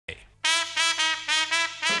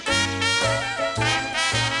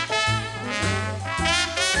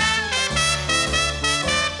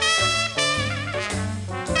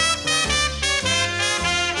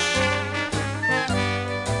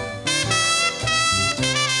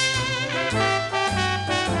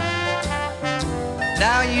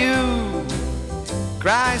Now you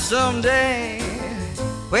cry someday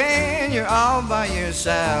when you're all by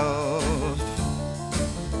yourself.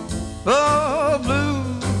 Oh,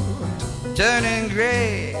 blue turning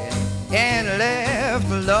gray and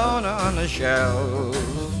left alone on the shelf.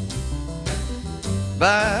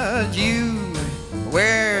 But you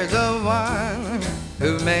were the one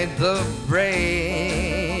who made the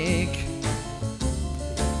break.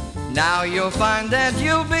 Now you'll find that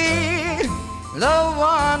you'll be the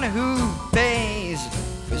one who pays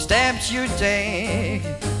for steps you take,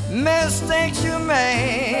 mistakes you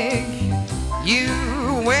make. You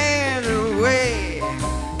went away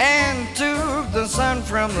and took the sun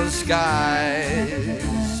from the skies.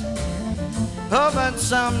 Oh, but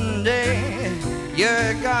someday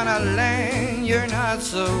you're gonna learn you're not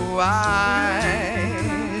so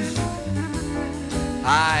wise.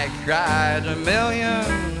 I cried a million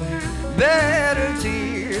better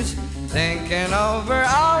tears, thinking over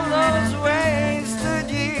all those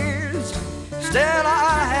wasted years. Still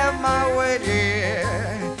I have my way, dear,